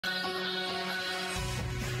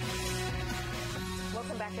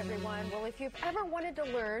back, everyone. Well, if you've ever wanted to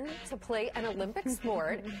learn to play an Olympic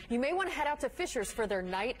sport, you may want to head out to Fishers for their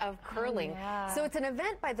Night of Curling. Oh, yeah. So it's an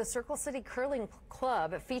event by the Circle City Curling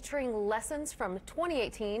Club featuring lessons from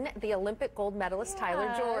 2018, the Olympic gold medalist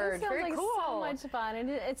Tyler George. Very like cool. So much fun. And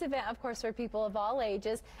it's an event, of course, for people of all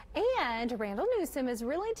ages. And Randall Newsom is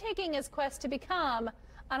really taking his quest to become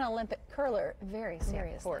an Olympic curler very seriously.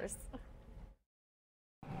 Yeah, of course.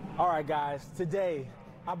 All right, guys, today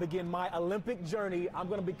I begin my Olympic journey. I'm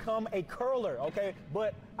going to become a curler, okay?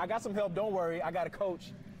 But I got some help. Don't worry. I got a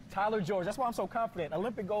coach, Tyler George. That's why I'm so confident.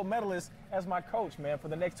 Olympic gold medalist as my coach, man. For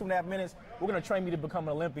the next 2.5 minutes, we're going to train me to become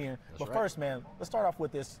an Olympian. First, man, let's start off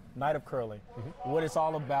with this Night of Curling, what it's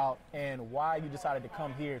all about, and why you decided to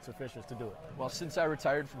come here to Fishers to do it. Well, since I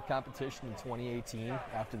retired from competition in 2018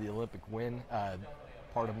 after the Olympic win,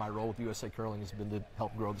 part of my role with USA Curling has been to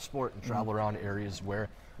help grow the sport and travel around areas where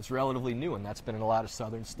it's relatively new, and that's been in a lot of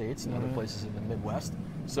southern states and other places in the Midwest.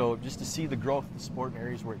 So just to see the growth of the sport in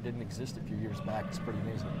areas where it didn't exist a few years back, it's pretty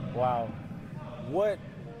amazing. Wow. What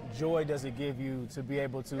joy does it give you to be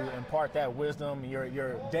able to impart that wisdom,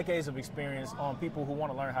 your decades of experience on people who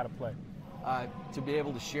want to learn how to play? To be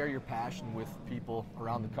able to share your passion with people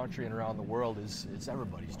around the country and around the world it's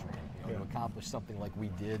everybody's dream. You know, to accomplish something like we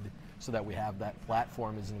did so that we have that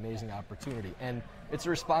platform is an amazing opportunity. And it's a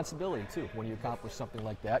responsibility, too, when you accomplish something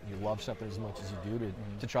like that and you love something as much as you do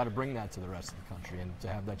to try to bring that to the rest of the country. And to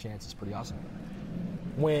have that chance is pretty awesome.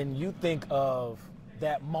 When you think of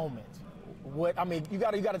that moment, I mean, you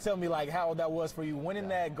got to tell me, like, how that was for you. Winning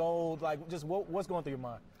that gold, like, just what's going through your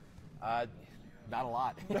mind? Not a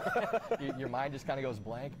lot. Your mind just kind of goes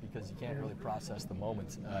blank because you can't really process the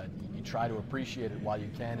moment. You try to appreciate it while you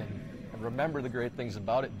can and remember the great things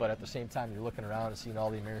about it, but at the same time you're looking around and seeing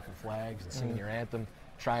all the American flags and singing your anthem,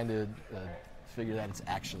 trying to figure that it's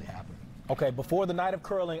actually happening. Okay, before the Night of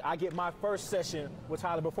Curling, I get my first session with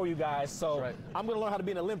Tyler before you guys, so I'm going to learn how to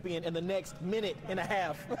be an Olympian in the next minute and a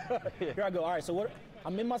half. Here I go. All right, so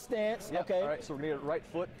I'm in my stance. Okay. All right, so we're going to get right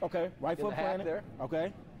foot. Okay, right foot planted there.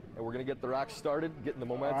 Okay. And we're going to get the rocks started, getting the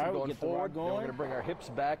momentum going forward. We're going to bring our hips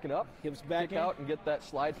back and up. Hips back kick out and get that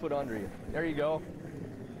slide foot under you. There you go.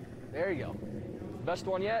 There you go. Best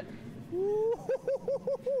one yet. Look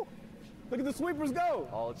at the sweepers go.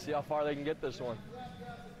 Oh, let's see how far they can get this one.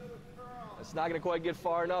 It's not going to quite get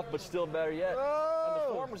far enough, but still better yet. And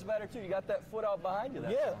the form was better, too. You got that foot out behind you.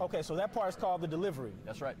 Yeah, okay, so that part is called the delivery.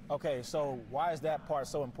 That's right. Okay, so why is that part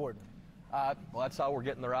so important? Well, that's how we're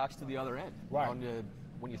getting the rocks to the other end. Right.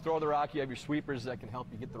 When you throw the rock, you have your sweepers that can help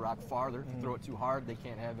you get the rock farther. If you throw it too hard, they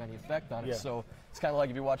can't have any effect on it. So it's kind of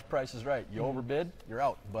like if you watch Price is Right. You overbid, you're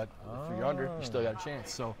out. But if you're under, you still got a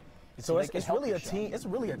chance. So it's really a team. It's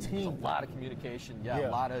really a team. There's a lot of communication. A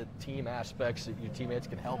lot of team aspects that your teammates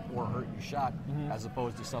can help or hurt your shot, as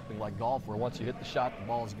opposed to something like golf, where once you hit the shot, the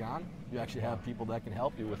ball is gone. You actually have people that can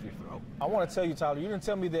help you with your throw. I want to tell you, Tyler, you didn't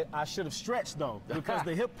tell me that I should have stretched, though, because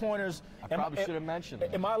the hip pointers. I probably should have mentioned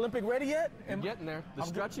it. Am I Olympic ready yet? I'm getting there. The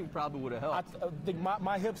stretching probably would have helped. I think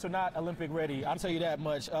my hips are not Olympic ready. I'll tell you that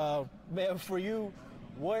much. Man, for you,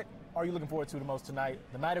 what are you looking forward to the most tonight?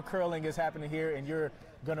 The Night of Curling is happening here, and you're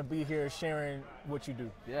going to be here sharing what you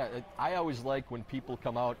do. Yeah, I always like when people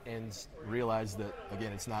come out and realize that,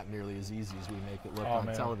 again, it's not nearly as easy as we make it look on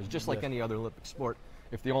television, just like any other Olympic sport.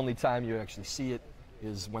 If the only time you actually see it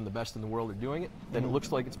is when the best in the world are doing it, then it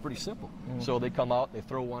looks like it's pretty simple. So they come out, they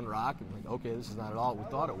throw one rock, and like, okay, this is not at all what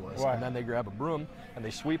we thought it was. And then they grab a broom, and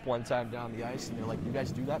they sweep one time down the ice, and they're like, you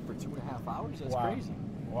guys do that for 2.5 hours? That's crazy.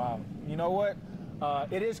 Wow. You know what?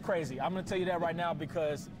 It is crazy. I'm going to tell you that right now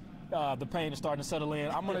because the pain is starting to settle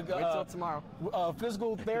in. I'm going to wait till tomorrow.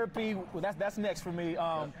 Physical therapy, well, that's next for me,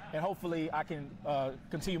 and hopefully I can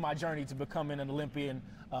continue my journey to becoming an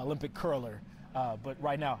Olympic curler. But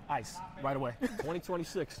right now, ice, right away.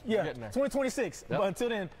 2026. Yeah, 2026. Yep. But until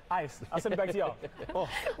then, ice. I'll send it back to y'all.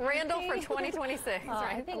 Randall for 2026.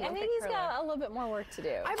 Right? I think he's got a little bit more work to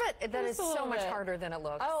do. I bet that is so much harder than it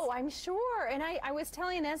looks. Oh, I'm sure. And I was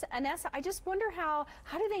telling Anessa, I just wonder how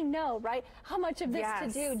do they know, right? How much of this to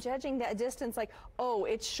do, judging that distance, like, oh,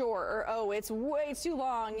 it's short, or oh, it's way too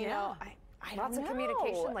long, you know. Lots of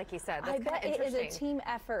communication, like you said. That's I bet it is a team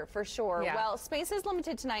effort for sure. Yeah. Well, space is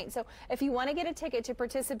limited tonight, so if you want to get a ticket to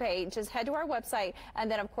participate, just head to our website and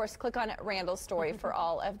then, of course, click on Randall's story for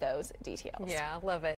all of those details. Yeah, love it.